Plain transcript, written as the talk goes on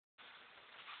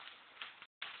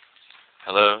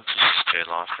Hello, this is Jay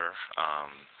Loffer.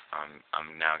 I'm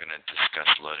now going to discuss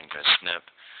loadngo Snip.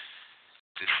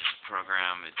 This is a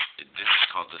program. This is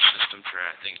called the system tray.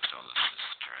 I think it's called the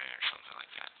system tray or something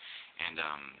like that. And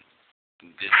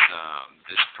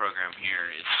this program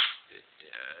here is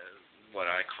what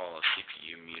I call a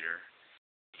CPU meter.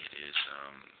 It is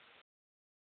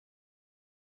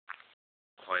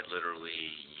quite literally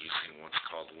using what's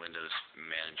called Windows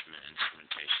Management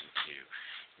Instrumentation to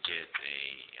get a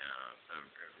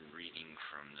reading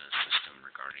from the system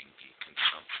regarding the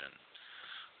consumption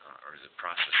or the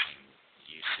processing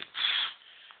usage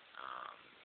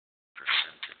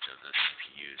percentage of the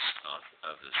CPUs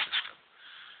of the system.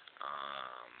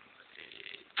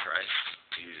 It tries to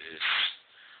do this,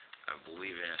 I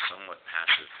believe, in a somewhat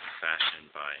passive fashion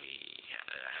by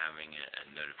having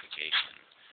a notification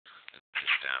that's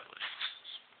established.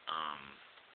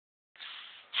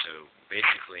 So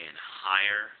basically, in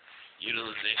higher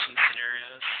utilization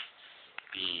scenarios,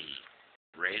 the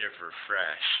rate of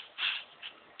refresh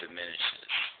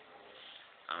diminishes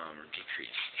or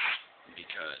decreases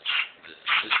because the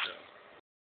system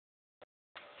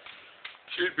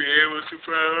should be able to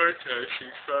prioritize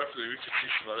things properly. We can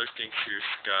see some other things here: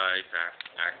 Skype,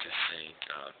 ActiveSync,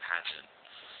 Pageant.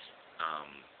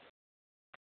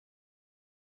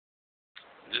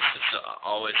 This is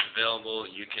always available.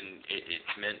 You can.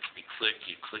 It's meant to be clicked.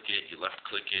 You click it. You left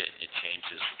click it. It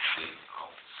changes. Let's see.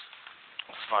 I'll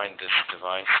find this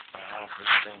device. I have this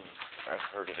thing. I've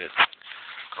heard of it.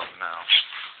 It's called mouse.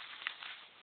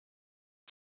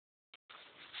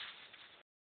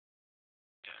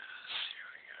 Yes.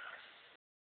 Here we go.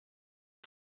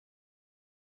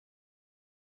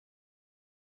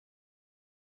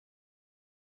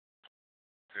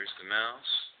 Here's the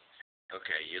mouse.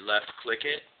 Okay. You left click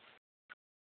it.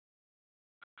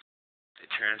 It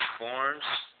transforms.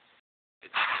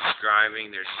 It's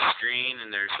describing, there's a screen and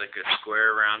there's like a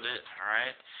square around it,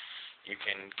 alright? You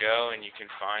can go and you can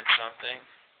find something.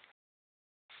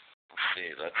 Let's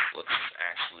see, let's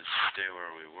actually stay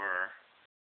where we were.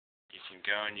 You can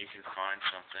go and you can find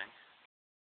something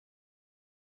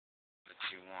that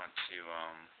you want to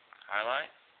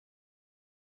highlight.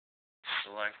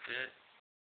 Select it.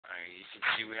 You can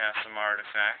see we have some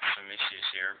artifacts, some issues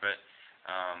here, but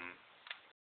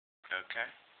okay.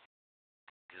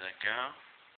 Let go.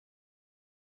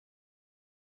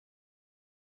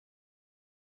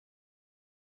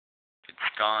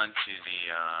 It's gone to the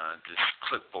this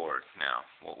clipboard now.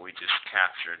 What we just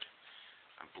captured.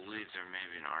 I believe there may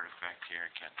be an artifact here.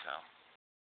 I can't tell.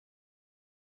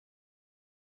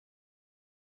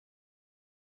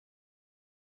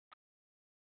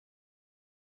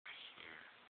 Here.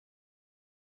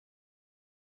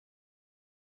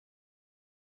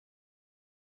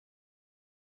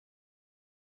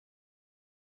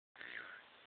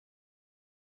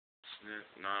 Anyway,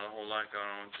 not a whole lot going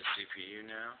on with the CPU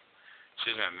now.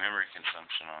 Should have memory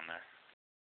consumption on there.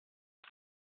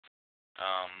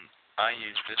 I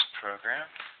use this program.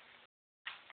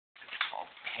 It's called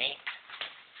Paint.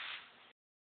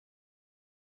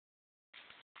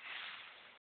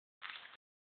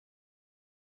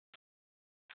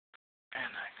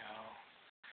 And I go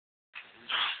to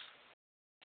this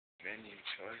menu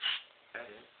choice,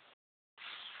 edit.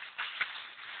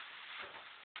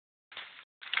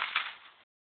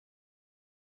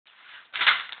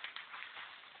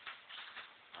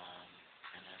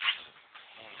 And I say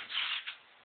paste.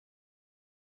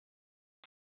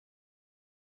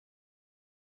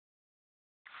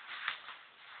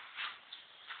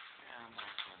 And I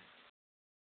can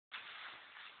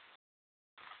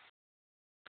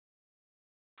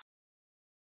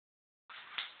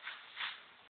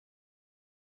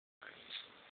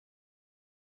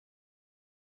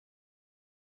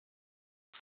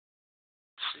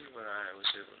see what I was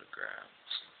able to grab.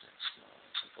 Something small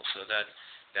and simple. So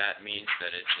that means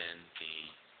that it's in the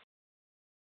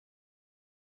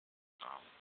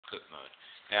clip mode.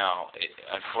 Now,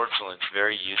 unfortunately,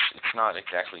 it's not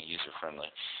exactly user-friendly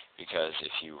because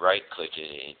if you right-click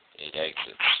it, it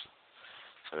exits.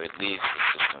 So it leaves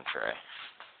the system tray.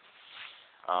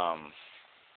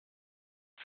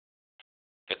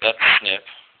 But that's Snip.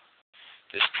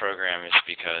 This program is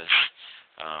because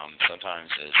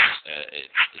sometimes it's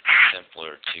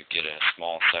simpler to get a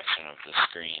small section of the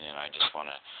screen, and I just want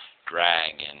to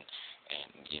drag and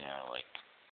like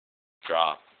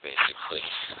drop basically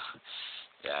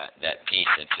that piece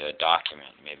into a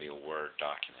document, maybe a Word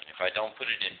document. If I don't put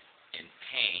it in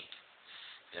Paint,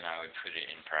 then I would put it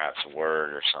in perhaps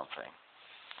Word or something,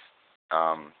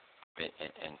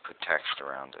 and put text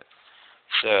around it.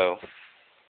 So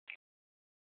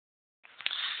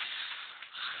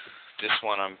this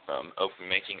one I'm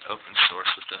making open source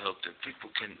with the hope that people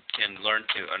can learn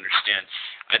to understand.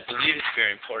 I believe it's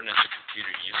very important as a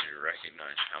computer user to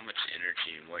recognize how much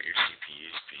energy and what your CPU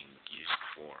is being used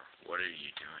for. What are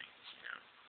you doing? You know,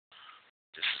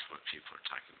 this is what people are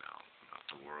talking about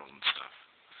the world and stuff.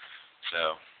 So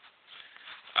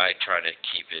I try to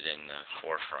keep it in the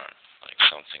forefront, like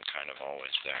something kind of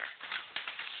always there.